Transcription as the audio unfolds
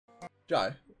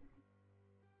Joe?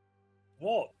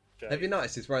 What, Jay? Have you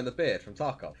noticed he's wearing the beard from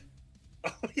Tarkov?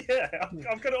 Oh, yeah,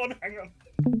 I've got it on, hang on.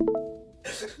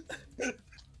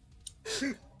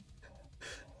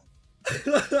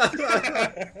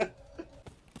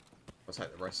 I'll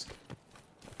take the risk.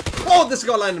 Oh, this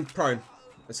guy landing prone.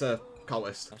 It's a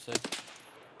cultist. I see.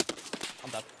 I'm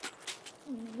dead.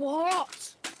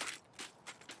 What?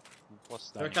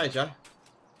 What's You that? okay, Joe?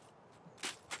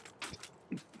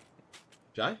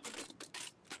 Joe?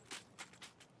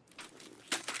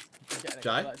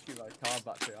 Jay?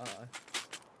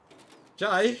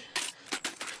 Jay?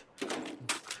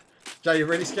 Jay, you're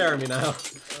really scaring me now.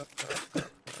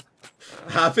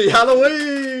 Happy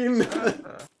Halloween!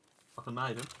 Fucking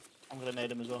nade him. I'm gonna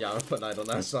nade him as well. Yeah, I'll put nade on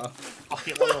there as well. Fuck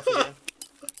it, what else again?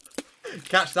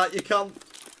 Catch that, you cunt.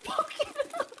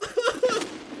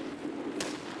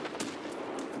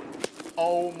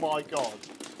 Oh my god.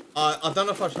 I don't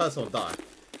know if I've heard someone die.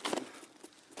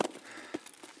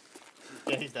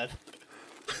 Yeah, he's dead.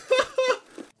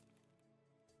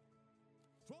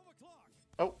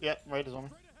 Oh, yeah, Raiders on me.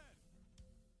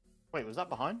 Wait, was that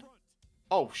behind?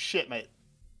 Oh shit, mate.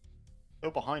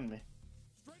 They're behind me.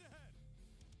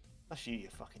 That's you, you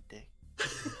fucking dick.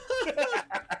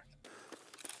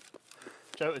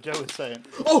 Joe was saying.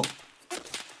 Oh!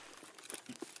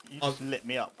 You just lit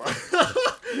me up, bro.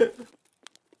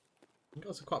 You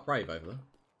guys are quite brave over there.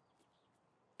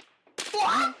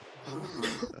 Right,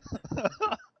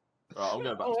 I'm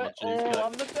going back to my cheesecake.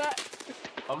 I'm the bet.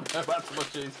 I'm going back to my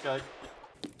cheesecake.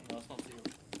 No, it's not you.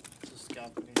 It's a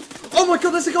scab. Oh my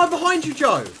god, there's a guy behind you,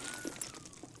 Joe!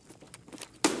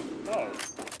 Oh.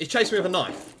 He's chasing me with a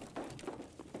knife.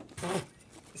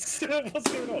 What's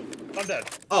going on? I'm dead.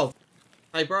 Oh.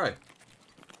 Hey, bro.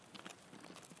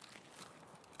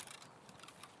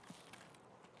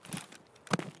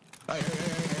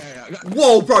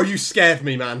 Whoa, bro, you scared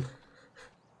me, man.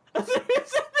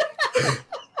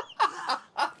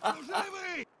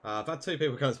 I've had 2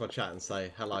 people come to my chat and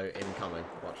say, hello, incoming.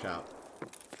 Watch out.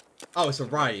 Oh, it's a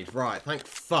raid. Right, thank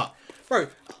fuck. Bro,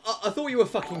 I thought you were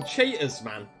fucking cheaters,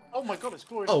 man. Oh my god, it's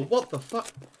glorious. Oh, what the fuck?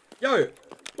 Yo,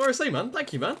 Glorious C, man.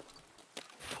 Thank you, man.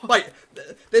 Wait,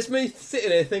 there's me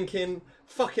sitting here thinking,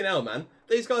 fucking hell, man.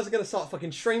 These guys are going to start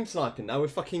fucking stream sniping now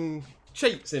with fucking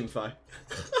cheats info.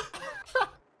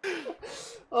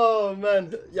 Oh,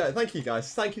 man. Yeah, thank you,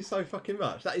 guys. Thank you so fucking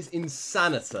much. That is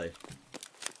insanity.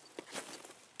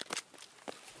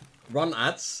 Run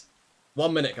ads.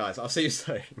 1 minute, guys. I'll see you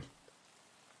soon.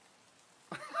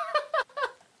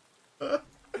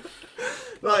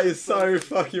 That is so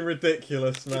fucking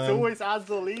ridiculous, man. It's always ads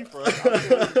or leave, bro.